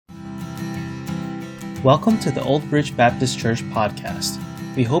Welcome to the Old Bridge Baptist Church podcast.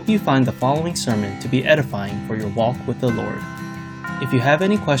 We hope you find the following sermon to be edifying for your walk with the Lord. If you have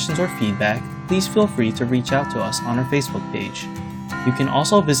any questions or feedback, please feel free to reach out to us on our Facebook page. You can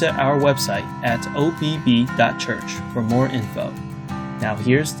also visit our website at obb.church for more info. Now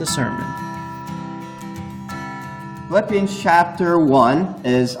here's the sermon. Philippians chapter 1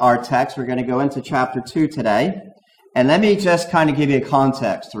 is our text. We're going to go into chapter 2 today. And let me just kind of give you a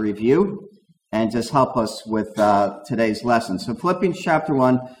context to review and just help us with today's lesson. So Philippians chapter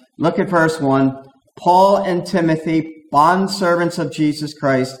 1, look at verse 1. Paul and Timothy, bondservants of Jesus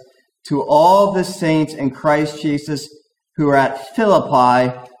Christ, to all the saints in Christ Jesus who are at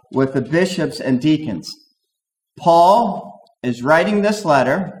Philippi with the bishops and deacons. Paul is writing this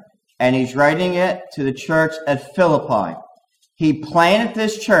letter, and he's writing it to the church at Philippi. He planted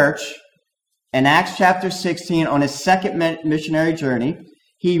this church in Acts chapter 16 on his second missionary journey.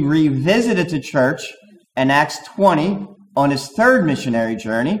 He revisited the church in Acts 20 on his third missionary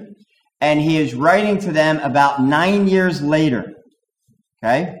journey, and he is writing to them about 9 years later.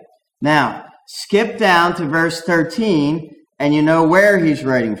 Okay? Now, skip down to verse 13, and you know where he's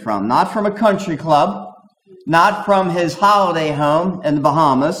writing from. Not from a country club, not from his holiday home in the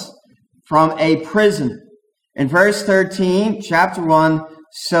Bahamas, from a prison. In verse 13, chapter 1,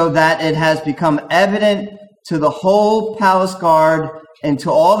 so that it has become evident to the whole palace guard and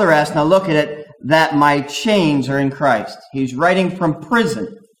to all the rest, now look at it, that my chains are in Christ. He's writing from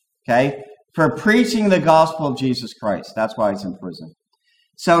prison, okay, for preaching the gospel of Jesus Christ. That's why he's in prison.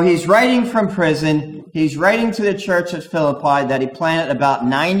 So he's writing from prison. He's writing to the church at Philippi that he planted about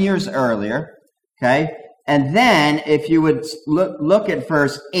 9 years earlier, okay? And then if you would look at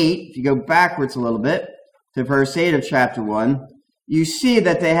verse 8, if you go backwards a little bit to verse 8 of chapter 1, you see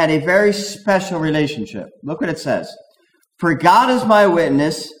that they had a very special relationship. Look what it says. For God is my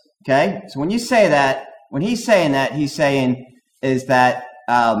witness, okay? So when you say that, when he's saying that, he's saying is that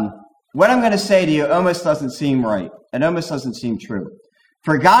what I'm going to say to you almost doesn't seem right. It almost doesn't seem true.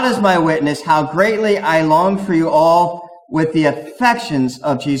 For God is my witness, how greatly I long for you all with the affections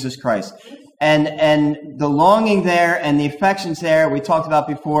of Jesus Christ. And the longing there and the affections there, we talked about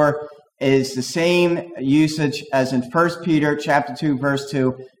before, is the same usage as in 1 Peter chapter 2, verse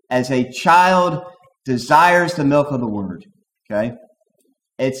 2, as a child desires the milk of the word. Okay?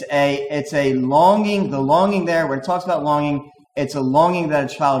 It's a longing, the longing there, when it talks about longing, it's a longing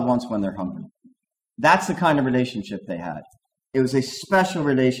that a child wants when they're hungry. That's the kind of relationship they had. It was a special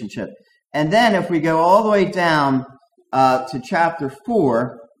relationship. And then if we go all the way down to chapter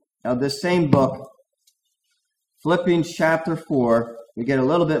 4 of this same book, Philippians chapter 4, we get a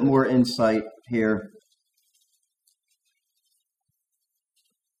little bit more insight here.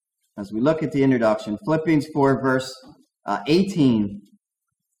 As we look at the introduction, Philippians 4, verse 18,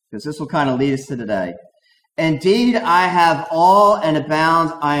 because this will kind of lead us to today. Indeed, I have all and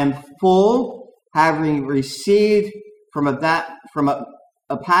abound. I am full, having received from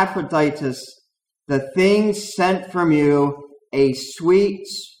Epaphroditus the things sent from you, a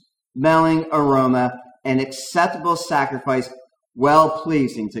sweet-smelling aroma, an acceptable sacrifice,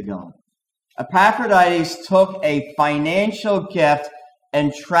 well-pleasing to God. Epaphroditus took a financial gift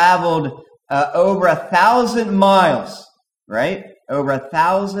and traveled over 1,000 miles, right? Over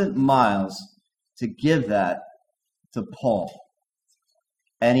 1,000 miles to give that to Paul.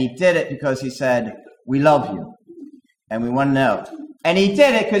 And he did it because he said, we love you, and we want to know. And he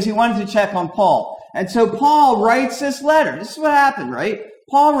did it because he wanted to check on Paul. And so Paul writes this letter. This is what happened, right?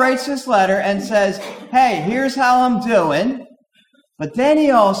 Paul writes this letter and says, hey, here's how I'm doing. But then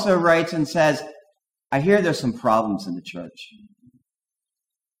he also writes and says, I hear there's some problems in the church.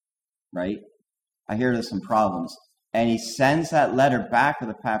 Right? I hear there's some problems. And he sends that letter back with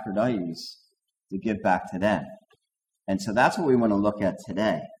Epaphroditus to give back to them. And so that's what we want to look at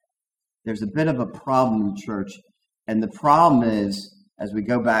today. There's a bit of a problem in the church. And the problem is, as we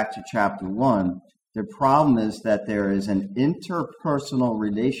go back to chapter 1, the problem is that there is an interpersonal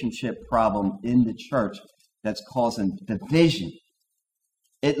relationship problem in the church that's causing division,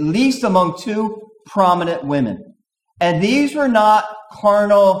 at least among two prominent women. And these were not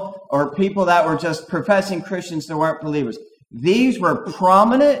carnal or people that were just professing Christians that weren't believers. These were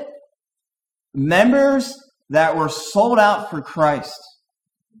prominent members that were sold out for Christ.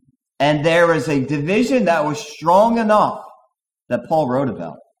 And there was a division that was strong enough that Paul wrote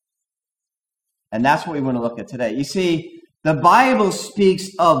about. And that's what we want to look at today. You see, the Bible speaks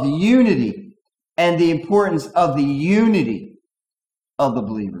of unity and the importance of the unity of the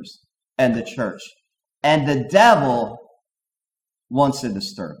believers and the church. And the devil wants to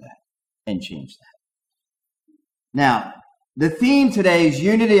disturb that and change that. Now, The theme today is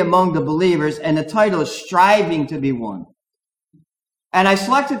unity among the believers, and the title is Striving to be One. And I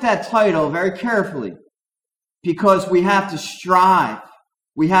selected that title very carefully because we have to strive.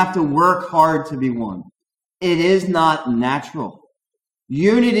 We have to work hard to be one. It is not natural.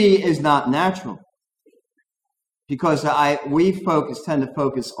 Unity is not natural because we tend to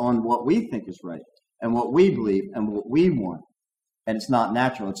focus on what we think is right and what we believe and what we want. And it's not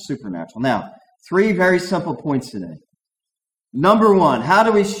natural, it's supernatural. Now, 3 very simple points today. Number 1, how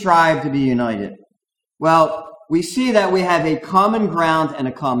do we strive to be united? Well, we see that we have a common ground and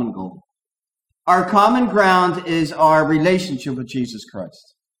a common goal. Our common ground is our relationship with Jesus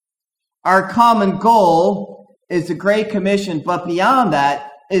Christ. Our common goal is the Great Commission, but beyond that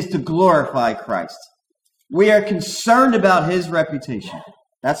is to glorify Christ. We are concerned about his reputation.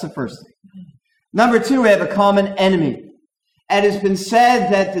 That's the first thing. Number 2, we have a common enemy. It has been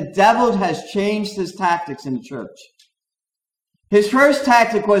said that the devil has changed his tactics in the church. His first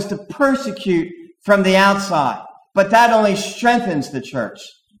tactic was to persecute from the outside, but that only strengthens the church.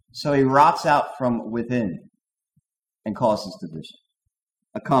 So he rots out from within and causes division.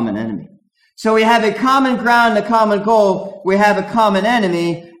 A common enemy. So we have a common ground, a common goal, we have a common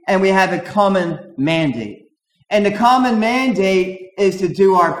enemy, and we have a common mandate. And the common mandate is to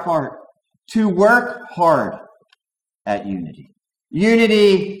do our part, to work hard at unity.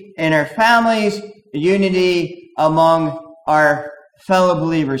 Unity in our families, unity among our fellow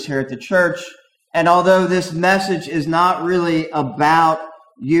believers here at the church. And although this message is not really about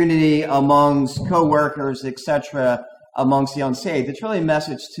unity amongst co-workers, etc., amongst the unsaved, it's really a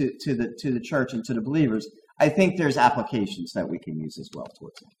message to the church and to the believers. I think there's applications that we can use as well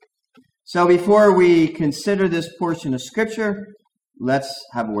towards it. So before we consider this portion of Scripture, let's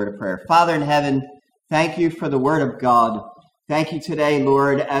have a word of prayer. Father in heaven, thank you for the Word of God. Thank you today,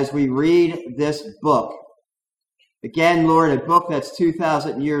 Lord, as we read this book. Again, Lord, a book that's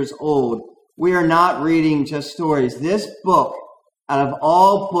 2,000 years old. We are not reading just stories. This book, out of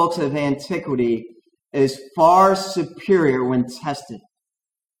all books of antiquity, is far superior when tested.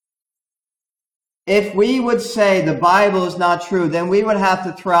 If we would say the Bible is not true, then we would have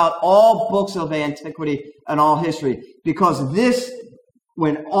to throw out all books of antiquity and all history. Because this,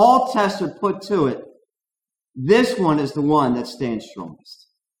 when all tests are put to it, this one is the one that stands strongest.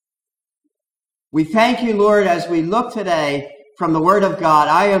 We thank you, Lord, as we look today from the Word of God.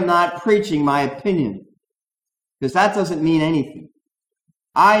 I am not preaching my opinion, because that doesn't mean anything.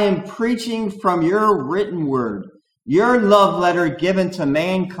 I am preaching from your written word, your love letter given to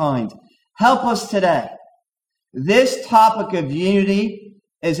mankind. Help us today. This topic of unity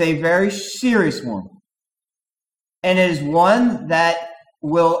is a very serious one. And it is one that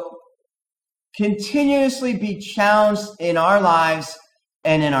will continuously be challenged in our lives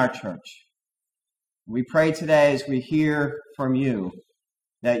and in our church. We pray today as we hear from you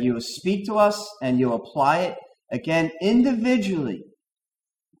that you will speak to us and you'll apply it again individually.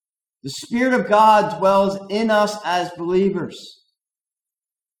 The Spirit of God dwells in us as believers.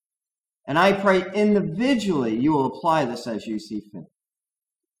 And I pray individually you will apply this as you see fit.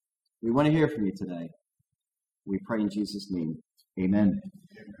 We want to hear from you today. We pray in Jesus' name. Amen.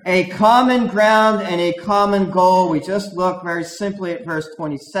 A common ground and a common goal. We just look very simply at verse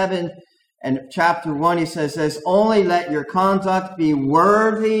 27. And chapter 1, he says this, only let your conduct be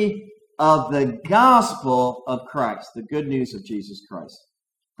worthy of the gospel of Christ, the good news of Jesus Christ.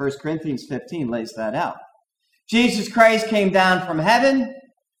 1 Corinthians 15 lays that out. Jesus Christ came down from heaven.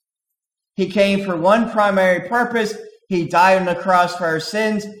 He came for one primary purpose. He died on the cross for our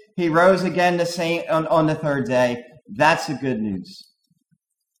sins. He rose again on the third day. That's the good news.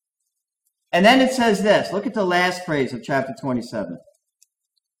 And then it says this. Look at the last phrase of chapter 27.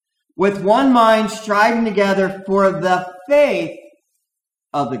 With one mind striving together for the faith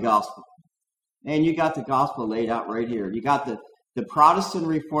of the gospel. And you got the gospel laid out right here. You got the Protestant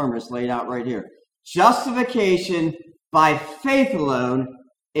reformers laid out right here. Justification by faith alone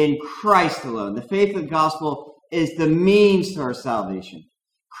in Christ alone. The faith of the gospel is the means to our salvation.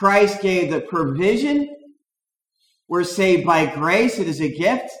 Christ gave the provision. We're saved by grace. It is a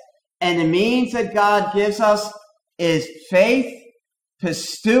gift. And the means that God gives us is faith,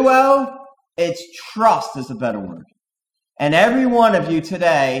 pisteuo. It's trust is a better word. And every one of you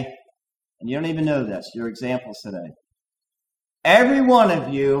today, and you don't even know this, your examples today, every one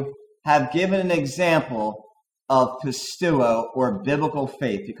of you have given an example of pisteuo or biblical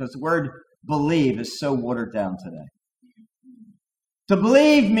faith, because the word believe is so watered down today. To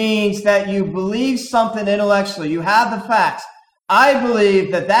believe means that you believe something intellectually. You have the facts. I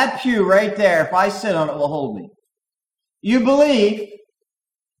believe that pew right there, if I sit on it, will hold me. You believe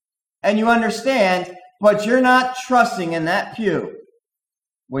and you understand but you're not trusting in that pew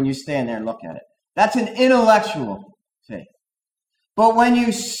when you stand there and look at it. That's an intellectual faith. But when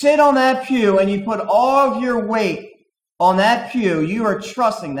you sit on that pew and you put all of your weight on that pew, you are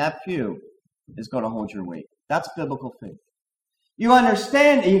trusting that pew is going to hold your weight. That's biblical faith. You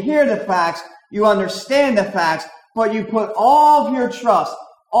understand, you hear the facts, you understand the facts, but you put all of your trust,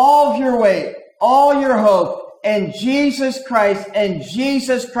 all of your weight, all your hope in Jesus Christ and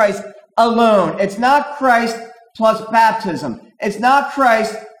Jesus Christ alone. It's not Christ plus baptism. It's not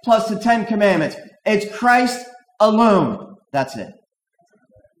Christ plus the 10 Commandments. It's Christ alone. That's it.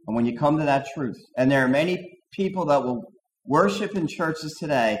 And when you come to that truth, and there are many people that will worship in churches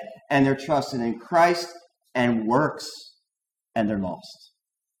today, and they're trusting in Christ and works, and they're lost.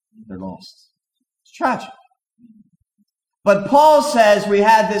 They're lost. It's tragic. But Paul says we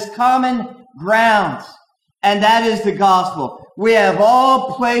have this common ground, and that is the gospel. We have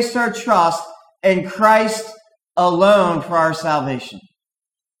all placed our trust in Christ alone for our salvation.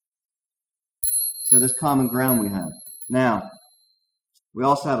 So this common ground we have. Now, we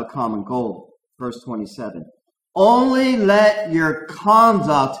also have a common goal. Verse 27. Only let your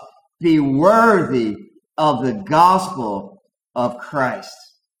conduct be worthy of the gospel of Christ.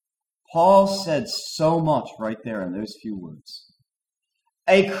 Paul said so much right there in those few words.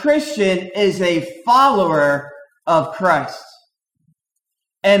 A Christian is a follower of Christ.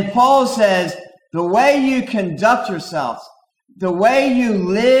 And Paul says, the way you conduct yourselves, the way you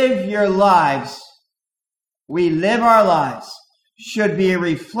live your lives, we live our lives, should be a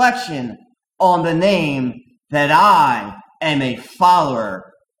reflection on the name that I am a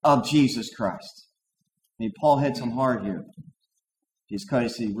follower of Jesus Christ. I mean, Paul hits him hard here.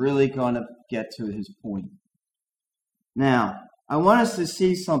 Because he's really going to get to his point. Now, I want us to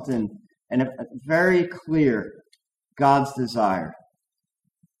see something and a very clear God's desire.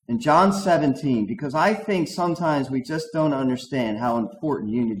 In John 17, because I think sometimes we just don't understand how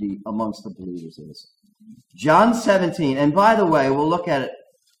important unity amongst the believers is. John 17, and by the way, we'll look at it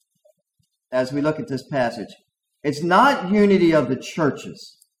as we look at this passage. It's not unity of the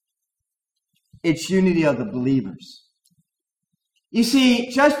churches. It's unity of the believers. You see,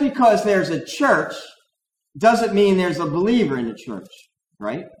 just because there's a church doesn't mean there's a believer in the church,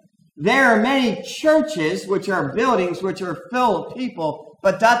 right? There are many churches, which are buildings, which are filled with people,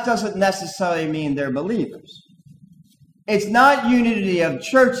 but that doesn't necessarily mean they're believers. It's not unity of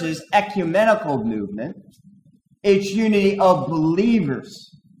churches, ecumenical movement. It's unity of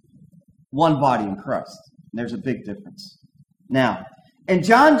believers, one body in Christ. And there's a big difference. Now, in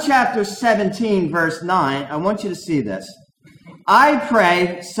John chapter 17, verse 9, I want you to see this. I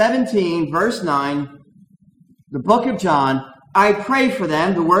pray, 17, verse 9, the book of John, I pray for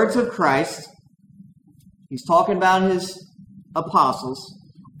them, the words of Christ. He's talking about his apostles.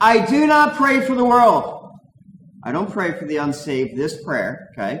 I do not pray for the world. I don't pray for the unsaved, this prayer,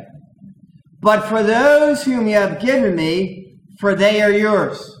 okay? But for those whom you have given me, for they are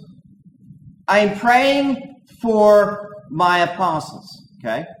yours. I am praying for my apostles,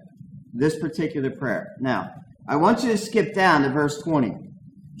 okay? This particular prayer. Now, I want you to skip down to verse 20.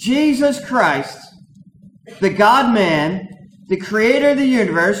 Jesus Christ, the God-man, the creator of the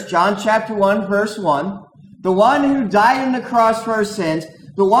universe, John chapter 1, verse 1, the one who died on the cross for our sins,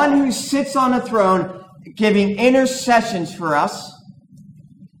 the one who sits on the throne giving intercessions for us,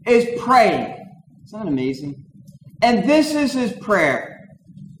 is praying. Isn't that amazing? And this is his prayer.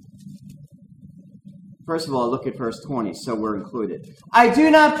 First of all, look at verse 20, so we're included. I do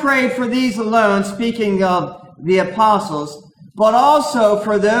not pray for these alone, speaking of the apostles, but also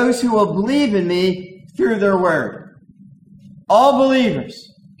for those who will believe in me through their word. All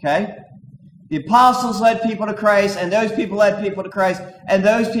believers, okay? The apostles led people to Christ, and those people led people to Christ, and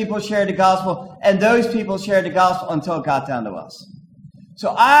those people shared the gospel, and those people shared the gospel until it got down to us.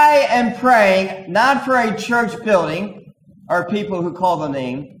 So I am praying not for a church building or people who call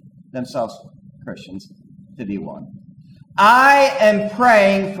themselves Christians to be one. I am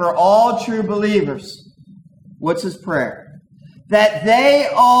praying for all true believers. What's his prayer? That they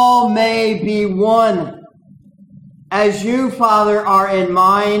all may be one. As you, Father, are in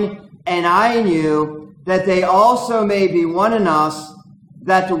mine and I in you, that they also may be one in us,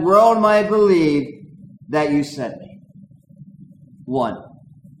 that the world might believe that you sent me. One.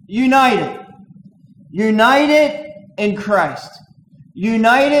 United. United in Christ.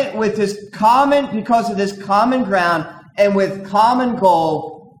 United with this common, because of this common ground and with common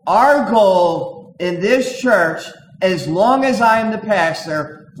goal. Our goal in this church, as long as I am the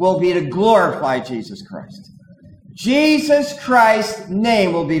pastor, will be to glorify Jesus Christ. Jesus Christ's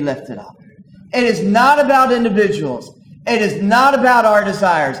name will be lifted up. It is not about individuals. It is not about our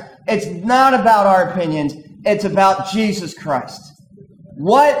desires. It's not about our opinions. It's about Jesus Christ.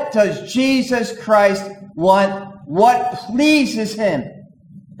 What does Jesus Christ want? What pleases him?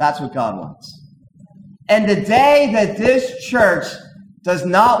 That's what God wants. And the day that this church does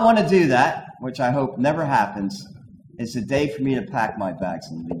not want to do that, which I hope never happens, is the day for me to pack my bags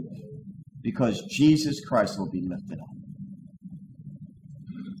and leave. Because Jesus Christ will be lifted up.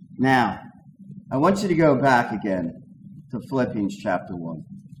 Now, I want you to go back again to Philippians chapter 1.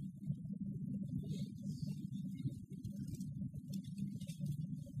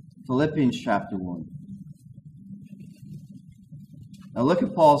 Philippians chapter 1. Now look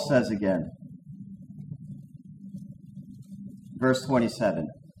what Paul says again. Verse 27.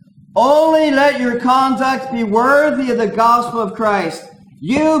 Only let your conduct be worthy of the gospel of Christ.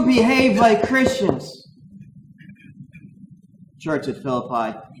 You behave like Christians. Church at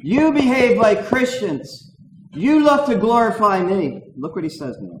Philippi. You behave like Christians. You look to glorify me. Look what he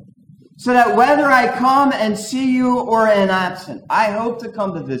says now. So that whether I come and see you or am absent, I hope to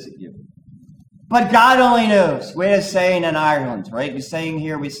come to visit you. But God only knows. We had a saying in Ireland, right? We saying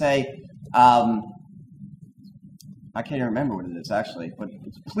here, we say, I can't even remember what it is actually, but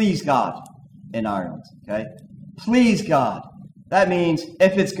it's please God in Ireland, okay? Please God. That means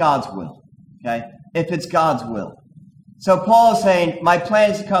if it's God's will, okay? If it's God's will. So Paul is saying, my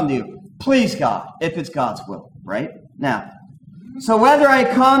plan is to come to you. Please God, if it's God's will, right? Now, so whether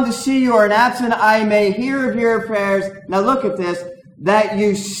I come to see you or am absent, I may hear of your affairs. Now look at this. That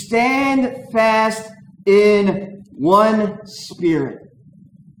you stand fast in one spirit.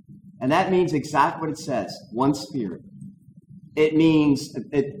 And that means exactly what it says. One spirit. It means,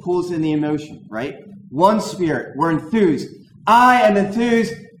 it pulls in the emotion, right? One spirit. We're enthused. I am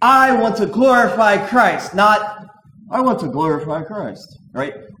enthused. I want to glorify Christ. Not, I want to glorify Christ,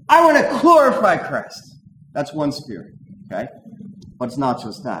 right? I want to glorify Christ. That's one spirit, okay? But it's not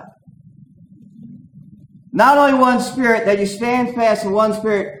just that. Not only one spirit, that you stand fast in one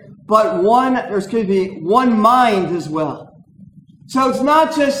spirit, but one mind as well. So it's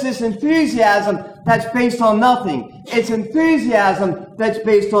not just this enthusiasm that's based on nothing. It's enthusiasm that's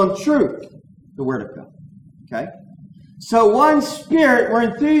based on truth, the Word of God. Okay? So one spirit, we're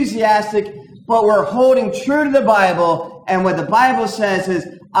enthusiastic, but we're holding true to the Bible, and what the Bible says is,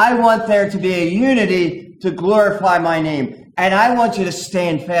 I want there to be a unity to glorify my name. And I want you to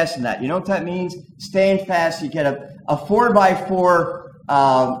stand fast in that. You know what that means? Stand fast. You get a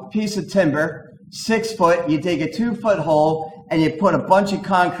 4x4 piece of timber, 6 foot. You dig a 2-foot hole, and you put a bunch of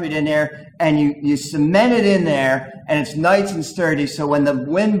concrete in there, and you cement it in there, and it's nice and sturdy, so when the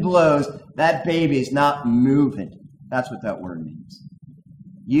wind blows, that baby's not moving. That's what that word means.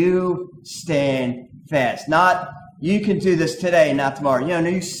 You stand fast. Not, you can do this today, not tomorrow. No,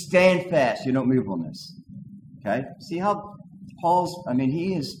 you stand fast. You don't move on this. Okay? See how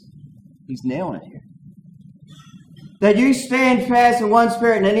he's nailing it here. That you stand fast in one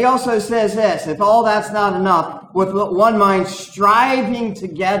spirit. And then he also says this, if all that's not enough, with one mind, striving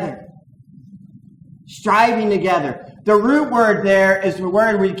together. Striving together. The root word there is the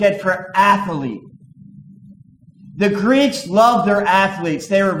word we get for athlete. The Greeks loved their athletes.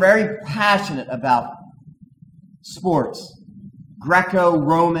 They were very passionate about sports.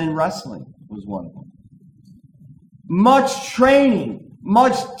 Greco-Roman wrestling was one of them. Much training,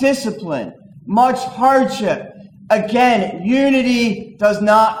 much discipline, much hardship. Again, unity does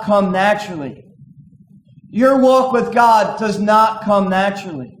not come naturally. Your walk with God does not come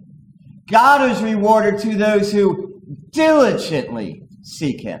naturally. God is rewarded to those who diligently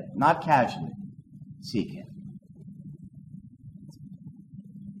seek Him, not casually seek Him.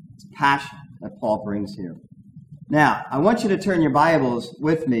 It's passion that Paul brings here. Now, I want you to turn your Bibles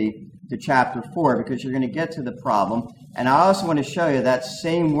with me to chapter 4 because you're going to get to the problem. And I also want to show you that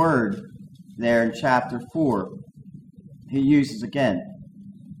same word there in chapter 4 he uses again.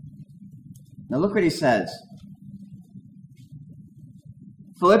 Now look what he says.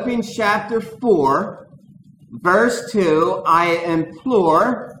 Philippians chapter 4, verse 2, I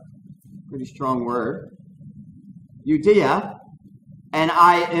implore, pretty strong word, Euodia, and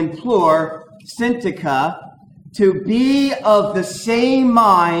I implore Syntyche to be of the same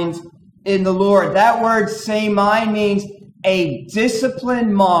mind in the Lord. That word same mind means a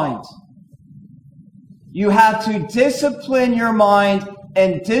disciplined mind. You have to discipline your mind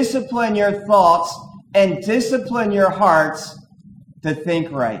and discipline your thoughts and discipline your hearts to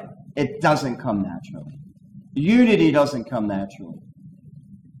think right. It doesn't come naturally. Unity doesn't come naturally.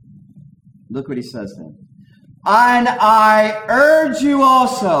 Look what he says then. And I urge you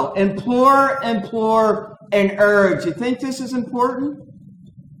also, implore, and urge. You think this is important?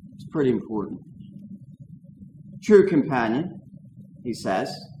 It's pretty important. True companion, he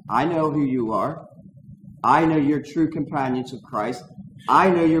says, I know who you are. I know you're true companions of Christ. I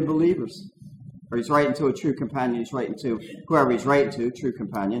know you're believers. Or he's writing to a true companion. He's writing to whoever he's writing to, true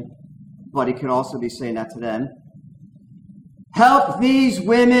companion. But he could also be saying that to them. Help these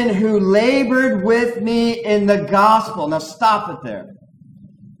women who labored with me in the gospel. Now stop it there.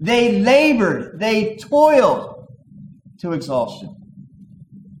 They labored, they toiled to exhaustion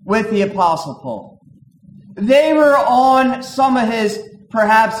with the Apostle Paul. They were on some of his,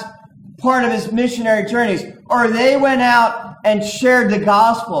 perhaps part of his missionary journeys, or they went out and shared the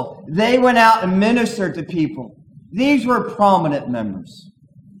gospel. They went out and ministered to people. These were prominent members,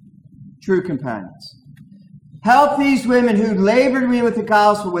 true companions. Help these women who labored me with the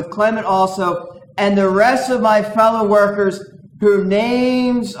gospel, with Clement also, and the rest of my fellow workers whose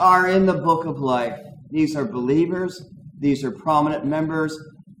names are in the book of life. These are believers, these are prominent members,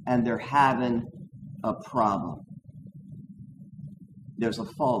 and they're having a problem. There's a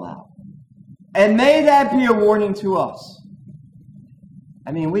fallout. And may that be a warning to us.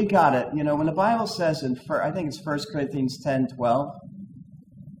 I mean, we got it. You know, when the Bible says I think it's 1 Corinthians 10:12,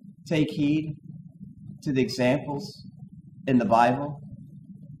 take heed to the examples in the Bible,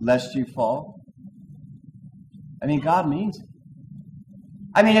 lest you fall. I mean, God means it.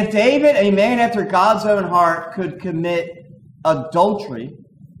 I mean, if David, a man after God's own heart, could commit adultery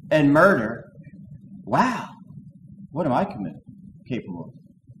and murder, wow, what am I capable of?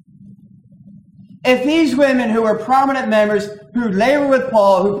 If these women who were prominent members, who labor with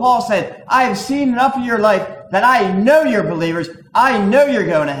Paul, who Paul said, I have seen enough of your life that I know you're believers, I know you're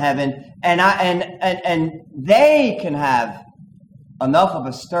going to heaven, and they can have enough of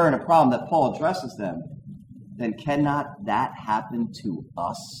a stir and a problem that Paul addresses them, then cannot that happen to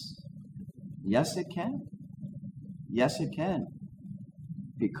us? Yes, it can. Yes, it can.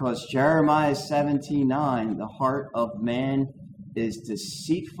 Because Jeremiah 17:9, the heart of man is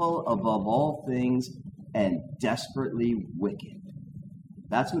deceitful above all things and desperately wicked.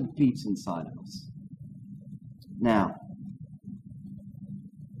 That's what beats inside of us. Now,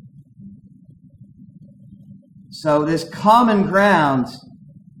 so this common ground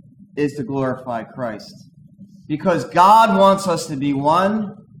is to glorify Christ. Because God wants us to be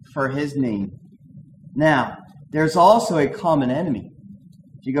one for his name. Now, there's also a common enemy.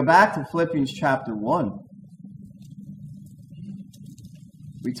 If you go back to Philippians chapter 1,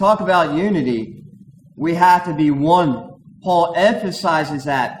 we talk about unity. We have to be one. Paul emphasizes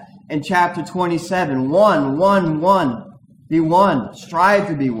that in chapter 27. One. Be one. Strive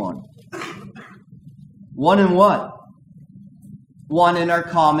to be one. One in what? One in our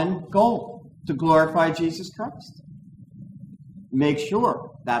common goal. To glorify Jesus Christ. Make sure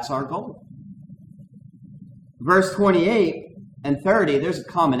that's our goal. Verse 28 and 30, there's a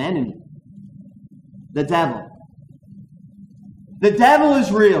common enemy. The devil. The devil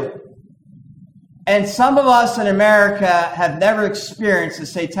is real. And some of us in America have never experienced the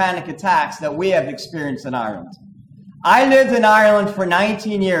satanic attacks that we have experienced in Ireland. I lived in Ireland for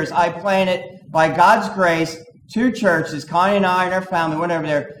 19 years. I planted, by God's grace, 2 churches. Connie and I and our family went over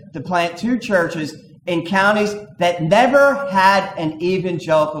there to plant 2 churches in counties that never had an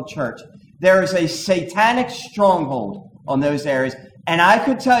evangelical church. There is a satanic stronghold on those areas. And I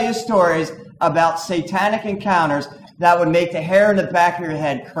could tell you stories about satanic encounters that would make the hair in the back of your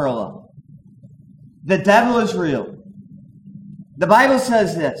head curl up. The devil is real. The Bible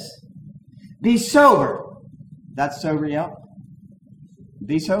says this. Be sober. That's sober you up.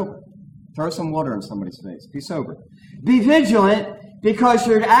 Be sober. Throw some water in somebody's face. Be sober. Be vigilant, because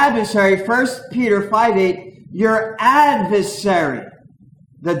your adversary, 1 Peter 5:8, your adversary,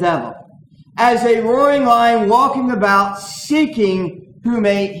 the devil, as a roaring lion walking about, seeking whom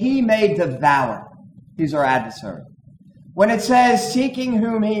he may devour. He's our adversary. When it says seeking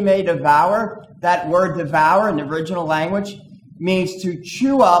whom he may devour, that word devour in the original language means to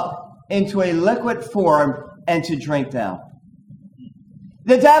chew up into a liquid form and to drink down.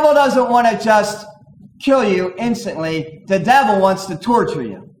 The devil doesn't want to just kill you instantly. The devil wants to torture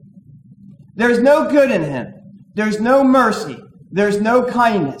you. There's no good in him. There's no mercy. There's no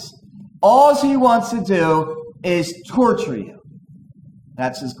kindness. All he wants to do is torture you.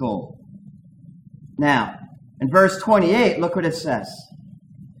 That's his goal. Now, in verse 28, look what it says.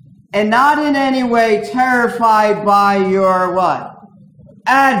 And not in any way terrified by your what?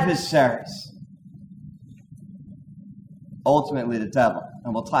 Adversaries. Ultimately the devil.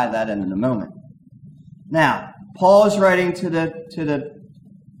 And we'll tie that in a moment. Now, Paul is writing to the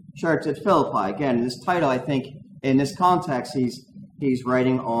church at Philippi. Again, this title, I think, in this context, he's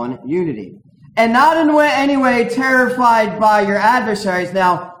writing on unity. And not in any way terrified by your adversaries.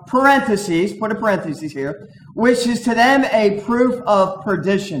 Now, parentheses, put a parenthesis here, which is to them a proof of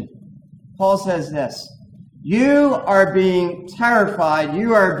perdition. Paul says this, you are being terrified,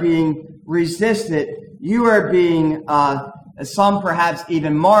 you are being resisted, you are being, some perhaps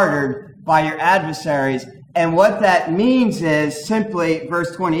even martyred by your adversaries. And what that means is simply,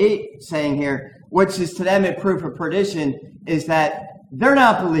 verse 28 saying here, which is to them a proof of perdition, is that they're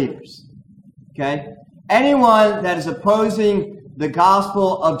not believers. Okay? Anyone that is opposing the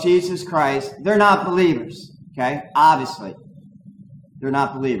gospel of Jesus Christ, they're not believers. Okay? Obviously. They're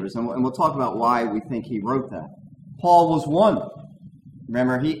not believers. And we'll talk about why we think he wrote that. Paul was one.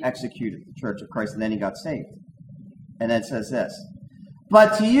 Remember, he executed the Church of Christ and then he got saved. And then it says this,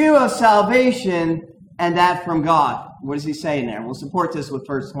 but to you of salvation, and that from God. What is he saying there? We'll support this with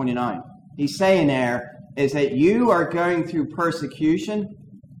verse 29. He's saying there is that you are going through persecution,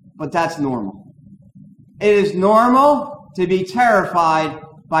 but that's normal. It is normal to be terrified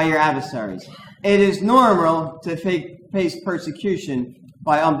by your adversaries. It is normal to face persecution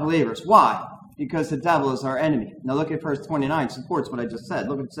by unbelievers. Why? Because the devil is our enemy. Now look at verse 29. It supports what I just said.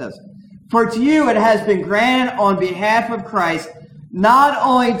 Look what it says. For to you it has been granted on behalf of Christ not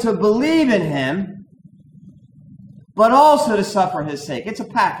only to believe in him, but also to suffer his sake. It's a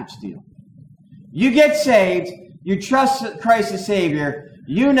package deal. You get saved, you trust Christ as Savior,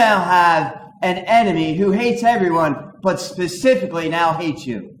 you now have an enemy who hates everyone, but specifically now hates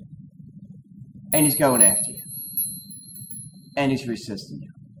you. And he's going after you. And he's resisting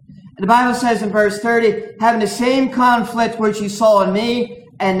you. And the Bible says in verse 30, having the same conflict which you saw in me,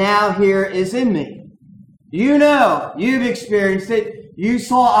 and now here is in me. You know, you've experienced it. You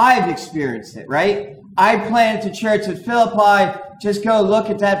saw I've experienced it, right? I planted the church at Philippi. Just go look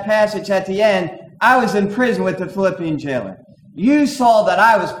at that passage at the end. I was in prison with the Philippian jailer. You saw that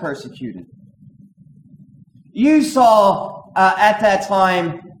I was persecuted. You saw at that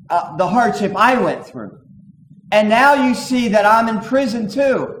time the hardship I went through. And now you see that I'm in prison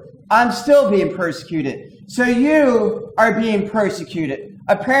too. I'm still being persecuted. So you are being persecuted.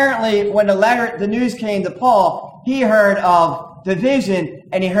 Apparently, when the news came to Paul, he heard of division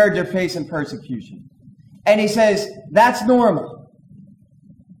and he heard they're facing persecution. And he says, that's normal.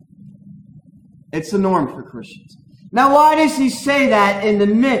 It's the norm for Christians. Now, why does he say that in the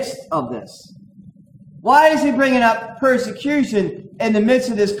midst of this? Why is he bringing up persecution in the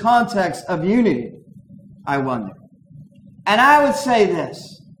midst of this context of unity? I wonder. And I would say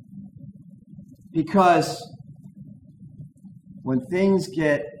this, because when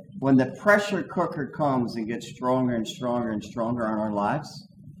the pressure cooker comes and gets stronger and stronger and stronger in our lives,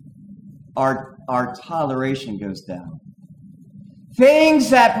 our toleration goes down. Things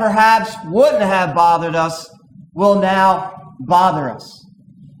that perhaps wouldn't have bothered us will now bother us.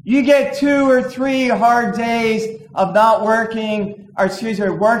 You get 2 or 3 hard days of not working,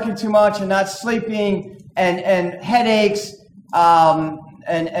 working too much and not sleeping, and headaches,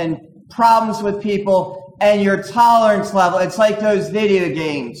 and problems with people, and your tolerance level, it's like those video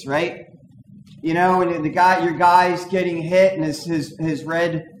games, right? You know, when your guy's getting hit and his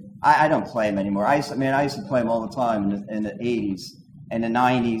red, I don't play them anymore. I used to play them all the time in the 80s and the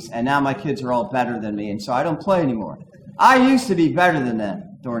 90s, and now my kids are all better than me, and so I don't play anymore. I used to be better than them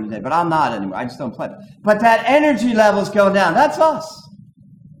during the day, but I'm not anymore. I just don't play. But that energy level's going down. That's us,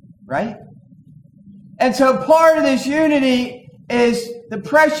 right? And so part of this unity is the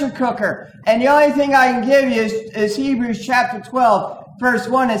pressure cooker. And the only thing I can give you is Hebrews chapter 12, verse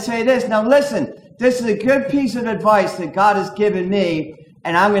 1, and say this. Now listen, this is a good piece of advice that God has given me,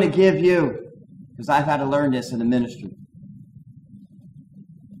 and I'm going to give you, because I've had to learn this in the ministry.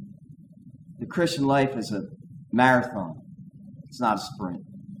 The Christian life is a marathon. It's not a sprint.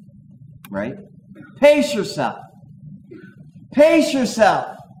 Right? Pace yourself. Pace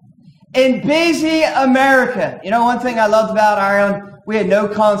yourself. In busy America, you know one thing I loved about Ireland? We had no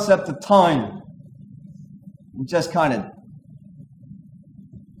concept of time. We just kind of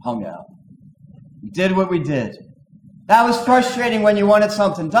hung out. We did what we did. That was frustrating when you wanted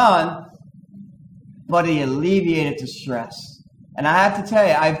something done, but it alleviated the stress. And I have to tell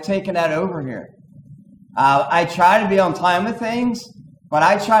you, I've taken that over here. I try to be on time with things, but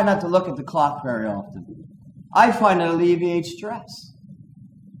I try not to look at the clock very often. I find it alleviates stress.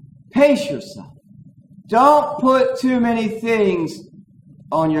 Pace yourself. Don't put too many things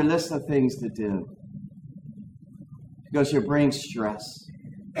on your list of things to do, because you're bringing stress.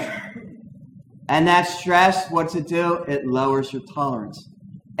 And that stress, what's it do? It lowers your tolerance.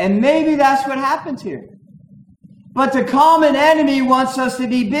 And maybe that's what happened here. But the common enemy wants us to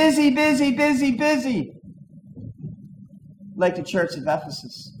be busy, busy, busy, busy. Like the church of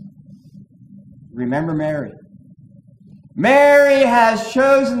Ephesus. Remember Mary. Mary has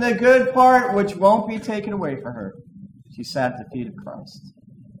chosen the good part which won't be taken away from her. She sat at the feet of Christ.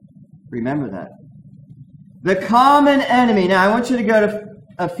 Remember that. The common enemy. Now, I want you to go to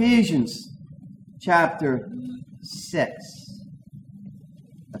Ephesians chapter 6.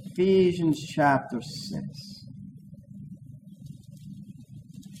 Ephesians chapter 6.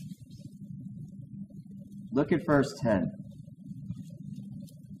 Look at verse 10.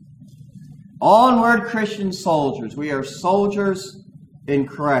 Onward, Christian soldiers. We are soldiers in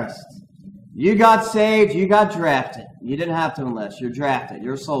Christ. You got saved, you got drafted. You didn't have to enlist. You're drafted.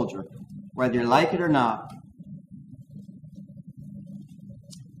 You're a soldier, whether you like it or not.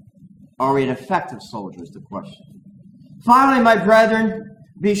 Are we an effective soldier is the question. Finally, my brethren,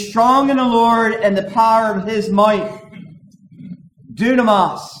 be strong in the Lord and the power of his might.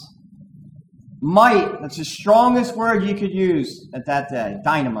 Dunamis. Might. That's the strongest word you could use at that day.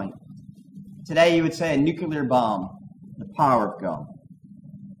 Dynamite. Today you would say a nuclear bomb. The power of God.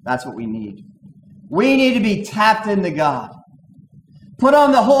 That's what we need. We need to be tapped into God. Put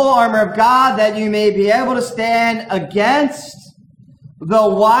on the whole armor of God that you may be able to stand against the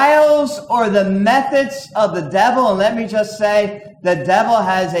wiles or the methods of the devil. And let me just say, the devil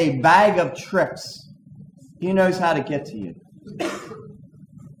has a bag of tricks. He knows how to get to you.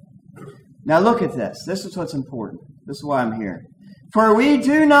 Now look at this. This is what's important. This is why I'm here. For we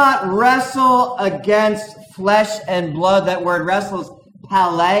do not wrestle against flesh and blood. That word wrestle is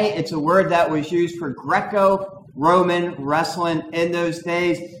palais. It's a word that was used for Greco-Roman wrestling in those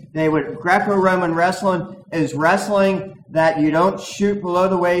days. Greco-Roman wrestling is wrestling that you don't shoot below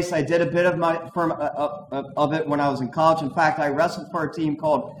the waist. I did a bit of it when I was in college. In fact, I wrestled for a team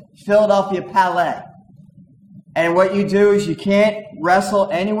called Philadelphia Palais. And what you do is you can't wrestle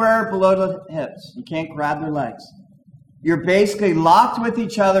anywhere below the hips. You can't grab their legs. You're basically locked with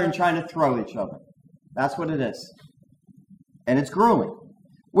each other and trying to throw each other. That's what it is. And it's grueling.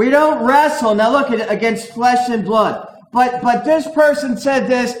 We don't wrestle, now look at it, against flesh and blood. But this person said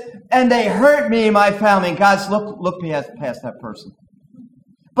this, and they hurt me and my family. Guys, look past that person.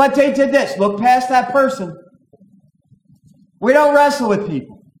 But they did this. Look past that person. We don't wrestle with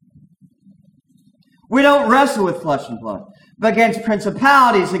people. We don't wrestle with flesh and blood, but against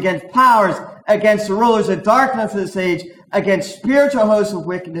principalities, against powers, against the rulers of darkness of this age, against spiritual hosts of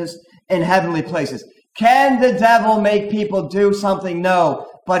wickedness in heavenly places. Can the devil make people do something? No.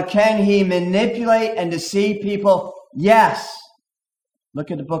 But can he manipulate and deceive people? Yes.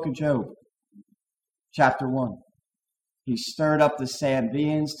 Look at the book of Job, chapter 1. He stirred up the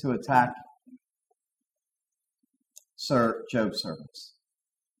Sabaeans to attack Job's servants.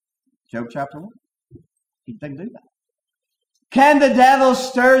 Job chapter 1. He didn't do that. Can the devil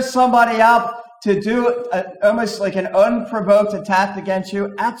stir somebody up to do almost like an unprovoked attack against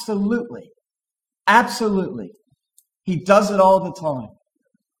you? Absolutely. Absolutely. He does it all the time.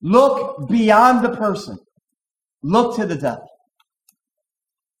 Look beyond the person. Look to the devil.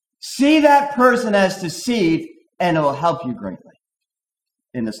 See that person as deceived, and it will help you greatly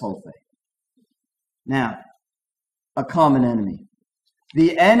in this whole thing. Now, a common enemy.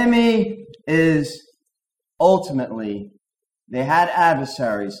 The enemy is ultimately, they had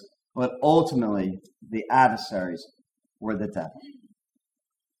adversaries, but ultimately the adversaries were the devil.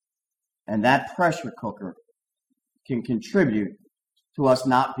 And that pressure cooker can contribute to us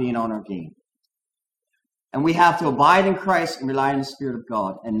not being on our game. And we have to abide in Christ and rely on the Spirit of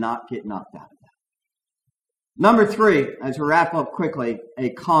God and not get knocked out of that. Number 3, as we wrap up quickly, a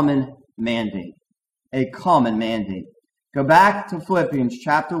common mandate. A common mandate. Go back to Philippians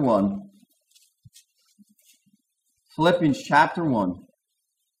chapter 1. Philippians chapter 1.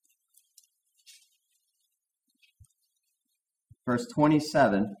 Verse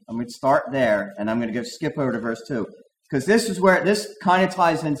 27. I'm going to start there, and I'm going to go skip over to verse 2. Because this is where, this kind of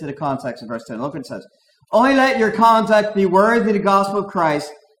ties into the context of verse 10. Look what it says. Only let your conduct be worthy of the gospel of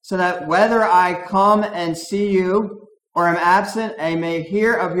Christ, so that whether I come and see you or am absent, I may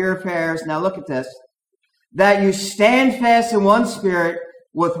hear of your affairs. Now look at this. That you stand fast in one spirit,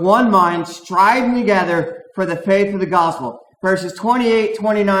 with one mind, striving together for the faith of the gospel. Verses 28,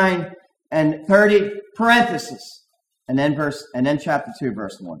 29, and 30, parenthesis. And then chapter 2,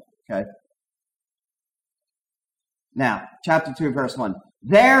 verse 1. Okay? Now, chapter 2, verse 1.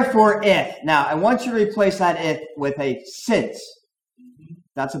 Therefore, if. Now, I want you to replace that if with a since.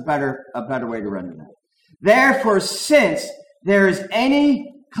 That's a better way to render that. Therefore, since there is any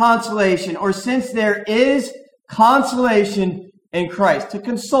consolation, or since there is consolation in Christ, to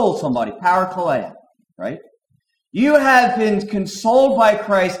console somebody, parakaleo, right? You have been consoled by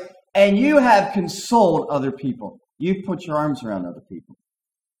Christ, and you have consoled other people. You've put your arms around other people.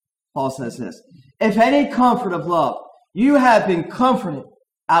 Paul says this, if any comfort of love, You have been comforted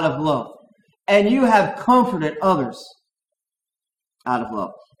out of love, and you have comforted others out of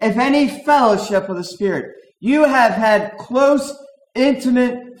love. If any fellowship of the Spirit, you have had close,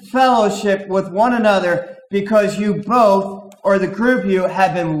 intimate fellowship with one another because you both, or the group of you,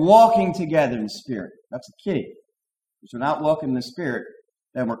 have been walking together in the Spirit. That's the key. If we're not walking in the Spirit,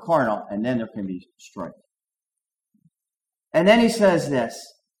 then we're carnal, and then there can be strife. And then he says this,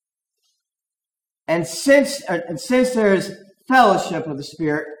 and since there is fellowship of the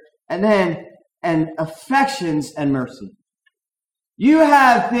Spirit, and affections and mercy. You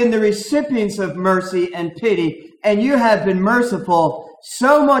have been the recipients of mercy and pity, and you have been merciful,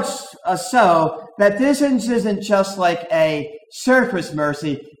 so much so that this isn't just like a surface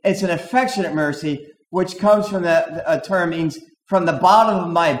mercy, it's an affectionate mercy, which comes from a term means from the bottom of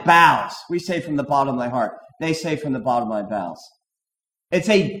my bowels. We say from the bottom of my heart. They say from the bottom of my bowels. It's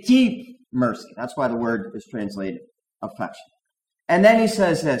a deep mercy. That's why the word is translated affection. And then he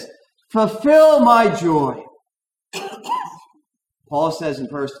says this, fulfill my joy. Paul says in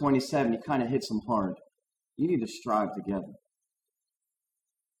verse 27, he kind of hits them hard. You need to strive together.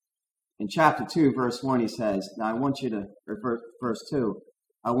 In chapter 2, verse 1, he says, now I want you to, or verse 2,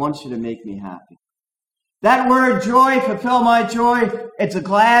 I want you to make me happy. That word joy, fulfill my joy, it's a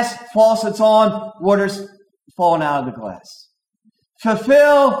glass, faucet's on, water's falling out of the glass.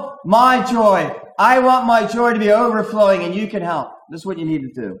 Fulfill my joy. I want my joy to be overflowing, and you can help. This is what you need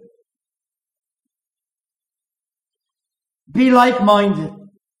to do. Be like-minded,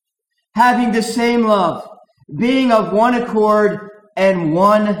 having the same love, being of one accord and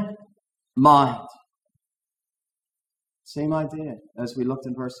one mind. Same idea as we looked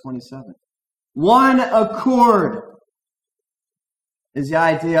in verse 27. One accord is the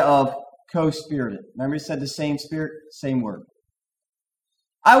idea of co-spirited. Remember he said the same spirit, same word.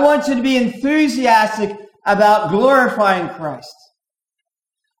 I want you to be enthusiastic about glorifying Christ.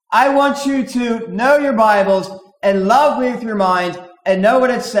 I want you to know your Bibles and love with your mind and know what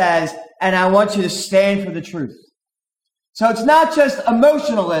it says, and I want you to stand for the truth. So it's not just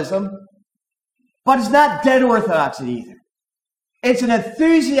emotionalism, but it's not dead orthodoxy either. It's an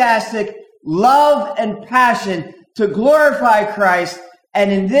enthusiastic love and passion to glorify Christ,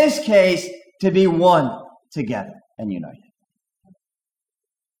 and in this case, to be one together and united.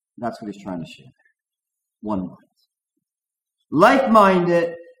 That's what he's trying to share. One mind.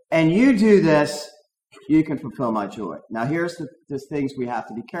 Like-minded, and you do this, you can fulfill my joy. Now here's the things we have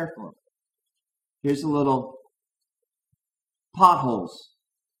to be careful of. Here's the little potholes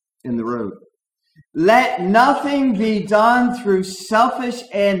in the road. Let nothing be done through selfish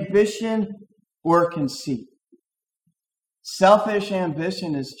ambition or conceit. Selfish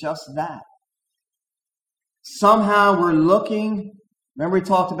ambition is just that. Somehow we're looking. Remember we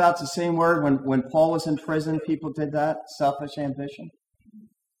talked about the same word when Paul was in prison, people did that, selfish ambition.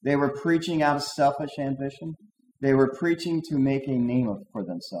 They were preaching out of selfish ambition. They were preaching to make a name for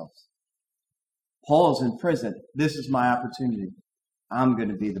themselves. Paul's in prison. This is my opportunity. I'm going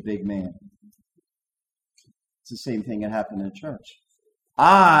to be the big man. It's the same thing that happened in the church.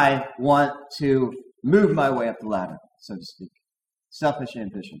 I want to move my way up the ladder, so to speak. Selfish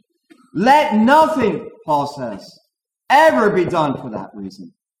ambition. Let nothing, Paul says, ever be done for that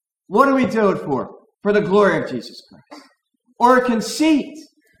reason. What do we do it for? For the glory of Jesus Christ. Or conceit.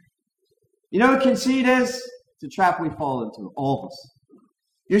 You know what conceit is? It's a trap we fall into, all of us.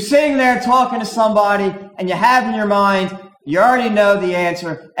 You're sitting there talking to somebody, and you have in your mind, you already know the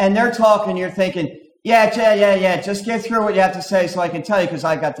answer, and they're talking, you're thinking, yeah, just get through what you have to say so I can tell you because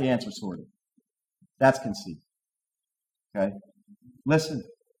I got the answer sorted. That's conceit. Okay? Listen.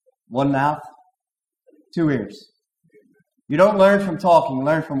 One mouth, two ears. You don't learn from talking, you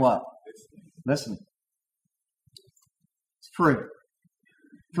learn from what? Listening. It's free.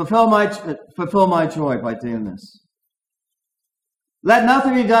 Fulfill my joy by doing this. Let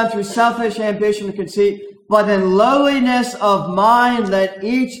nothing be done through selfish ambition or conceit, but in lowliness of mind, let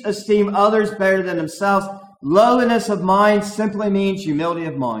each esteem others better than themselves. Lowliness of mind simply means humility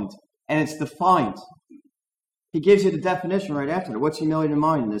of mind, and it's defined. He gives you the definition right after it. What's humility of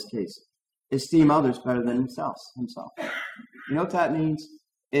mind in this case? Esteem others better than himself. You know what that means?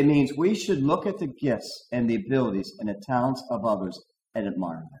 It means we should look at the gifts and the abilities and the talents of others and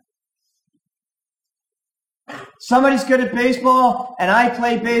admire them. Somebody's good at baseball, and I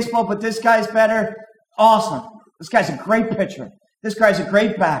play baseball, but this guy's better. Awesome. This guy's a great pitcher. This guy's a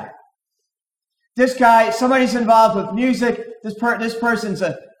great batter. This guy, somebody's involved with music. This person's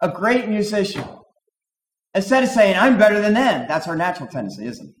a great musician. Instead of saying, I'm better than them. That's our natural tendency,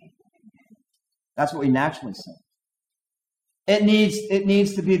 isn't it? That's what we naturally say. It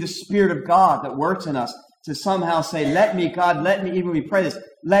needs to be the Spirit of God that works in us to somehow say, let me, God, let me, even we pray this,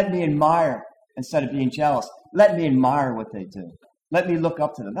 let me admire instead of being jealous. Let me admire what they do. Let me look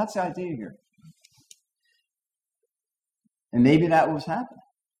up to them. That's the idea here. And maybe that was happening.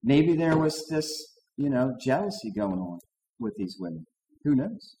 Maybe there was this, jealousy going on with these women. Who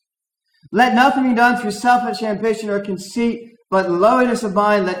knows? Let nothing be done through selfish ambition or conceit, but lowliness of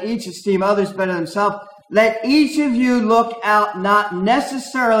mind. Let each esteem others better than himself. Let each of you look out not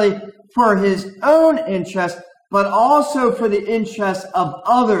necessarily for his own interest, but also for the interest of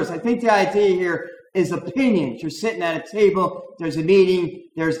others. I think the idea here is opinions. You're sitting at a table, there's a meeting,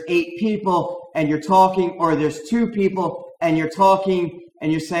 there's 8 people, and you're talking, or there's 2 people, and you're talking,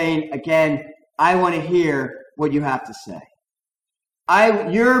 and you're saying, again, I want to hear what you have to say.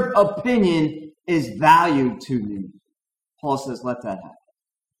 Your opinion is valued to me. Paul says, let that happen.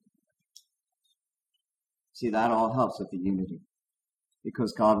 See, that all helps with the unity,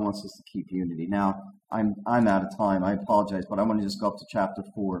 because God wants us to keep unity. Now, I'm out of time. I apologize, but I want to just go up to chapter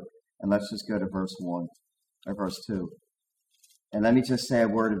 4, and let's just go to verse 1 or verse 2. And let me just say a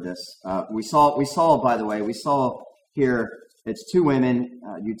word of this. We saw, by the way, here, it's 2 women,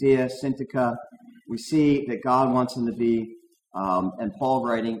 Euodia, Syntyche. We see that God wants them to be, and Paul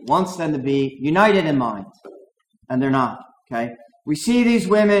writing, wants them to be united in mind. And they're not, okay? We see these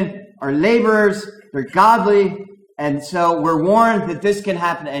women are laborers, they're godly, and so we're warned that this can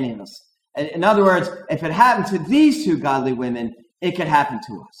happen to any of us. In other words, if it happened to these 2 godly women, it could happen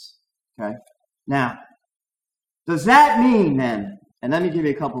to us, okay? Now, does that mean then, and let me give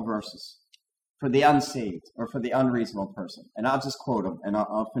you a couple verses, for the unsaved, or for the unreasonable person, and I'll just quote them, and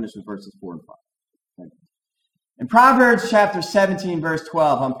I'll finish with verses 4 and 5. Okay. In Proverbs chapter 17, verse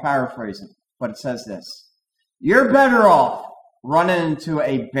 12, I'm paraphrasing, but it says this: you're better off running into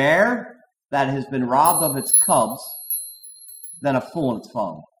a bear that has been robbed of its cubs than a fool in its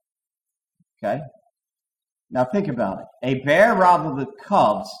folly. Okay? Now think about it. A bear robbed of its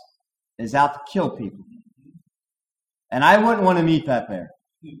cubs is out to kill people. And I wouldn't want to meet that bear,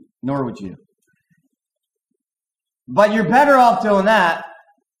 nor would you. But you're better off doing that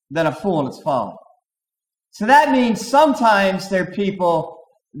than a fool in its folly. So that means sometimes there are people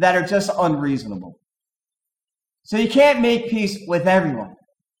that are just unreasonable. So you can't make peace with everyone.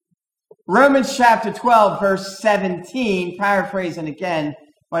 Romans chapter 12, verse 17, paraphrasing again,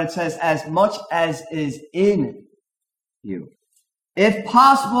 but it says, as much as is in you. If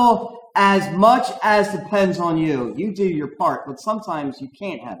possible, as much as depends on you. You do your part, but sometimes you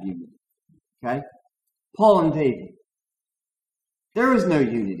can't have unity. Okay? Paul and David. There was no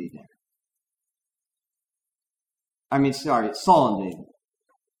unity there. Saul and David.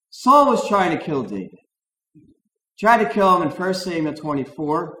 Saul was trying to kill David. Tried to kill him in 1 Samuel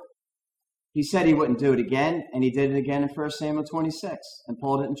 24. He said he wouldn't do it again, and he did it again in 1 Samuel 26. And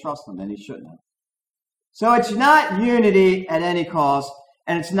Paul didn't trust him, and he shouldn't have. So it's not unity at any cost,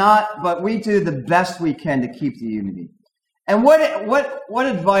 and it's not, but we do the best we can to keep the unity. And what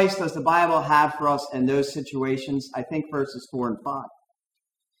advice does the Bible have for us in those situations? I think verses 4 and 5.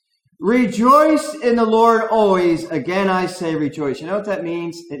 Rejoice in the Lord always. Again, I say rejoice. You know what that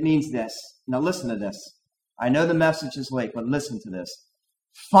means? It means this. Now listen to this. I know the message is late, but listen to this.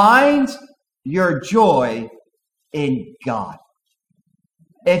 Find your joy in God.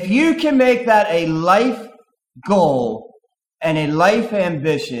 If you can make that a life goal and a life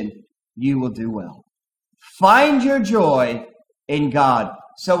ambition, you will do well. Find your joy in God.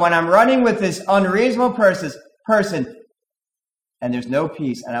 So when I'm running with this unreasonable person, and there's no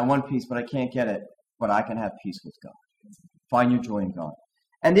peace, and I want peace, but I can't get it, but I can have peace with God. Find your joy in God.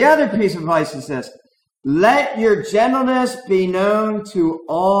 And the other piece of advice is this: let your gentleness be known to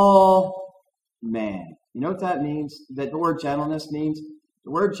all men. You know what that means? That the word gentleness means?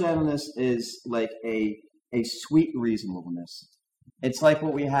 The word gentleness is like a sweet reasonableness. It's like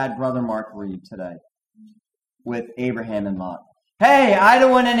what we had Brother Mark read today with Abraham and Lot. Hey, I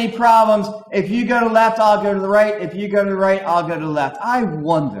don't want any problems. If you go to the left, I'll go to the right. If you go to the right, I'll go to the left. I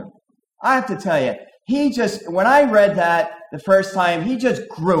wonder. I have to tell you, when I read that the first time, he just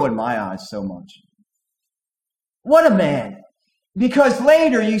grew in my eyes so much. What a man. Because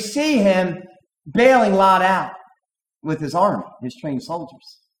later you see him bailing Lot out with his army, his trained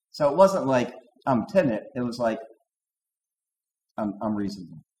soldiers. So it wasn't like, I'm timid. It was like, I'm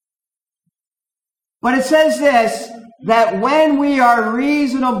reasonable. But it says this, that when we are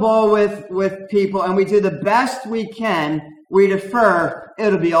reasonable with people and we do the best we can, we defer,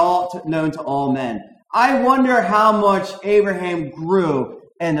 it'll be all known to all men. I wonder how much Abraham grew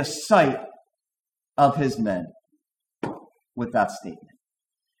in the sight of his men with that statement.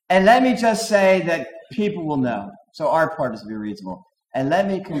 And let me just say that people will know. So our part is to be reasonable. And let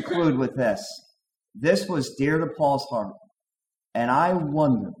me conclude with this. This was dear to Paul's heart. And I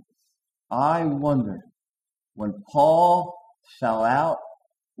wonder when Paul fell out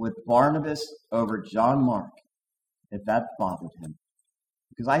with Barnabas over John Mark, if that bothered him.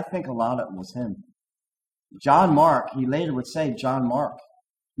 Because I think a lot of it was him. John Mark, he later would say John Mark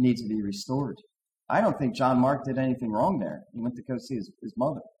needs to be restored. I don't think John Mark did anything wrong there. He went to go see his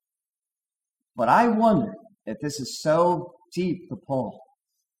mother. But I wonder if this is so deep to Paul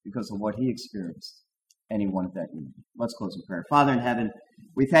because of what he experienced, and he wanted that unity. Let's close in prayer. Father in heaven,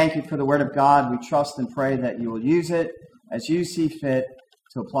 we thank you for the word of God. We trust and pray that you will use it as you see fit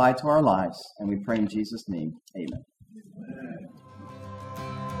to apply to our lives. And we pray in Jesus' name. Amen.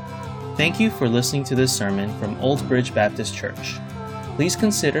 Thank you for listening to this sermon from Old Bridge Baptist Church. Please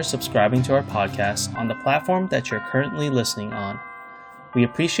consider subscribing to our podcast on the platform that you're currently listening on. We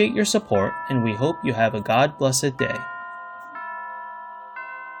appreciate your support, and we hope you have a God-blessed day.